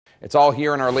It's all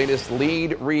here in our latest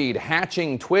lead read,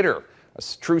 Hatching Twitter, a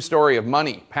true story of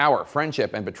money, power,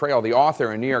 friendship, and betrayal. The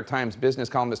author and New York Times business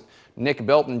columnist Nick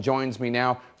Bilton joins me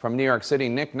now from New York City.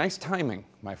 Nick, nice timing,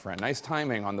 my friend. Nice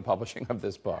timing on the publishing of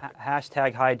this book.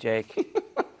 Hashtag hi, Jake.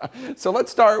 So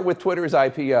let's start with Twitter's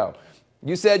IPO.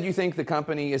 You said you think the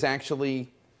company is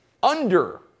actually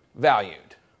undervalued.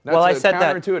 That's well, I said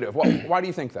counterintuitive. That. Why do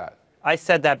you think that? I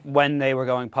said that when they were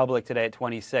going public today at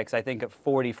 26. I think at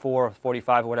 44,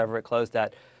 45, whatever it closed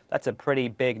at, that's a pretty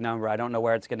big number. I don't know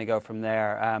where it's going to go from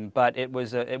there. But it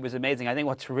was amazing. I think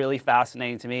what's really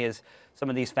fascinating to me is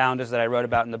some of these founders that I wrote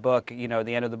about in the book. You know, at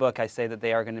the end of the book, I say that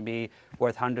they are going to be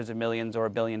worth hundreds of millions or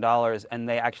 $1 billion, and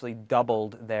they actually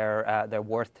doubled their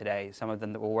worth today. Some of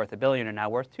them that were worth $1 billion are now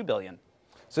worth $2 billion.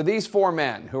 So these four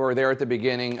men who are there at the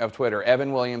beginning of Twitter,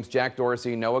 Evan Williams, Jack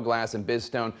Dorsey, Noah Glass, and Biz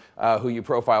Stone, who you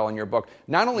profile in your book,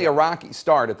 not only a rocky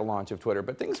start at the launch of Twitter,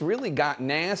 but things really got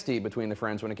nasty between the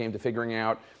friends when it came to figuring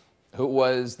out who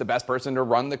was the best person to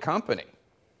run the company.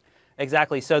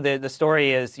 Exactly. So the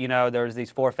story is, you know, there's these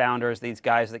four founders, these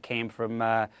guys that came from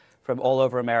all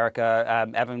over America.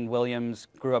 Evan Williams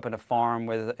grew up in a farm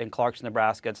in Clarkson,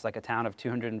 Nebraska. It's like a town of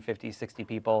 250, 60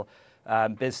 people.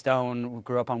 Biz Stone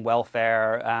grew up on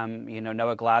welfare. You know,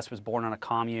 Noah Glass was born on a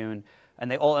commune. And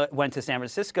they all went to San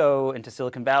Francisco and to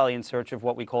Silicon Valley in search of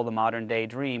what we call the modern day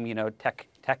dream, you know, tech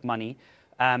money.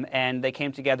 And they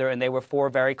came together and they were four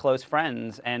very close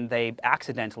friends, and they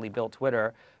accidentally built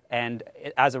Twitter. And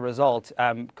as a result,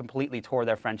 completely tore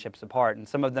their friendships apart. And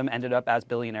some of them ended up as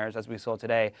billionaires, as we saw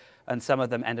today, and some of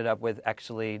them ended up with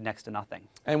actually next to nothing.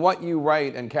 And what you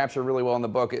write and capture really well in the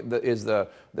book is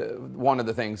one of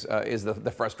the things is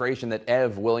the frustration that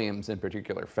Ev Williams in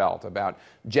particular felt about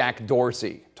Jack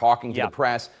Dorsey talking to the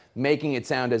press, making it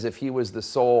sound as if he was the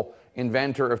sole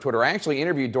inventor of Twitter. I actually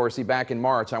interviewed Dorsey back in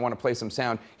March. I want to play some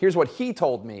sound. Here's what he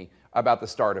told me about the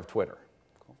start of Twitter.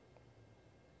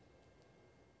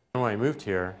 When I moved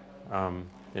here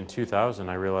in 2000,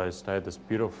 I realized I had this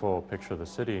beautiful picture of the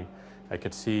city. I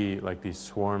could see like these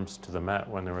swarms to the Met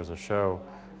when there was a show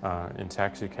in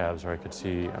taxi cabs, or I could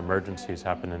see emergencies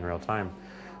happen in real time.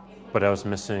 But I was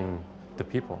missing the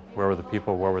people. Where were the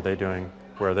people? What were they doing?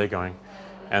 Where are they going?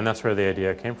 And that's where the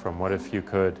idea came from. What if you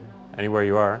could, anywhere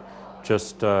you are,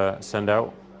 just send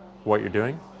out what you're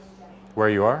doing, where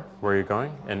you are, where you're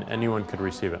going, and anyone could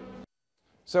receive it.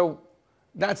 So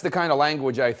that's the kind of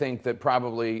language, I think, that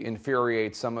probably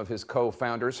infuriates some of his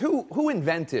co-founders. Who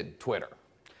invented Twitter?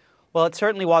 Well, it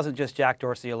certainly wasn't just Jack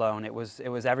Dorsey alone. It was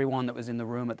everyone that was in the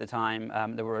room at the time.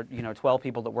 There were 12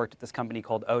 people that worked at this company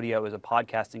called Odeo. It was a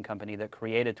podcasting company that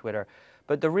created Twitter.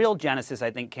 But the real genesis,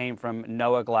 I think, came from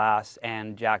Noah Glass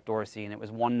and Jack Dorsey. And it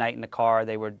was one night in the car.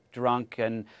 They were drunk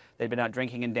and they'd been out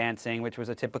drinking and dancing, which was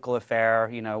a typical affair,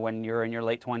 you know, when you're in your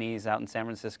late 20s out in San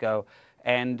Francisco.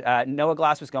 And Noah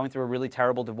Glass was going through a really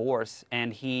terrible divorce,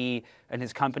 and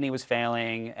his company was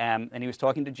failing, and he was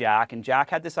talking to Jack, and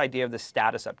Jack had this idea of the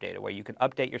status updater, where you could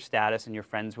update your status and your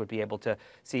friends would be able to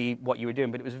see what you were doing.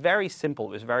 But it was very simple.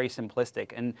 It was very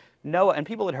simplistic. And Noah, and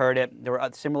people had heard it, there were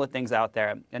similar things out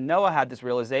there, and Noah had this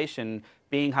realization,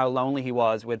 being how lonely he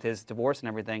was with his divorce and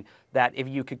everything, that if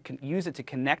you could use it to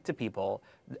connect to people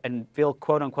and feel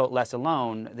quote-unquote less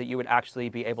alone, that you would actually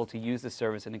be able to use the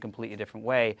service in a completely different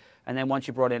way. And then once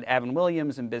you brought in Evan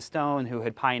Williams and Biz Stone, who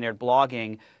had pioneered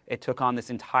blogging, it took on this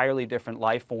entirely different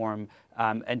life form.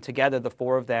 And together, the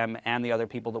four of them and the other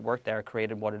people that worked there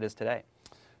created what it is today.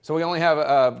 So we only have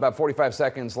about 45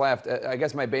 seconds left. I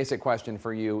guess my basic question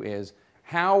for you is,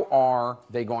 how are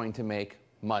they going to make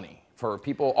money? For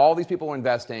people, all these people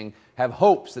investing have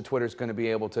hopes that Twitter's going to be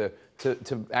able to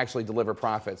actually deliver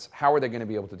profits. How are they going to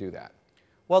be able to do that?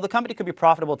 Well, the company could be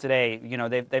profitable today. You know,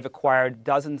 they've acquired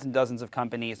dozens and dozens of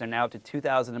companies. They're now up to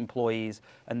 2,000 employees,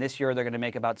 and this year they're going to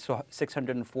make about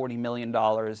 $640 million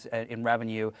in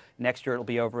revenue. Next year it'll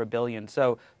be over $1 billion.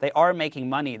 So they are making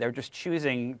money. They're just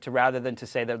choosing to, rather than to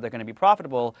say that they're going to be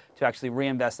profitable, to actually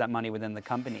reinvest that money within the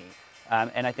company.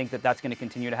 And I think that that's going to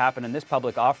continue to happen in this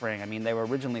public offering. I mean, they were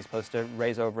originally supposed to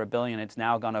raise over $1 billion. It's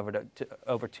now gone over to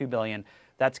over $2 billion.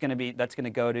 That's going to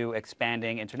go to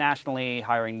expanding internationally,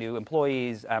 hiring new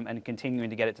employees, and continuing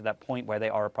to get it to that point where they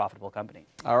are a profitable company.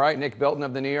 All right, Nick Bilton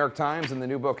of the New York Times and the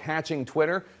new book Hatching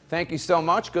Twitter. Thank you so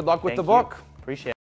much. Good luck with the book. Appreciate it.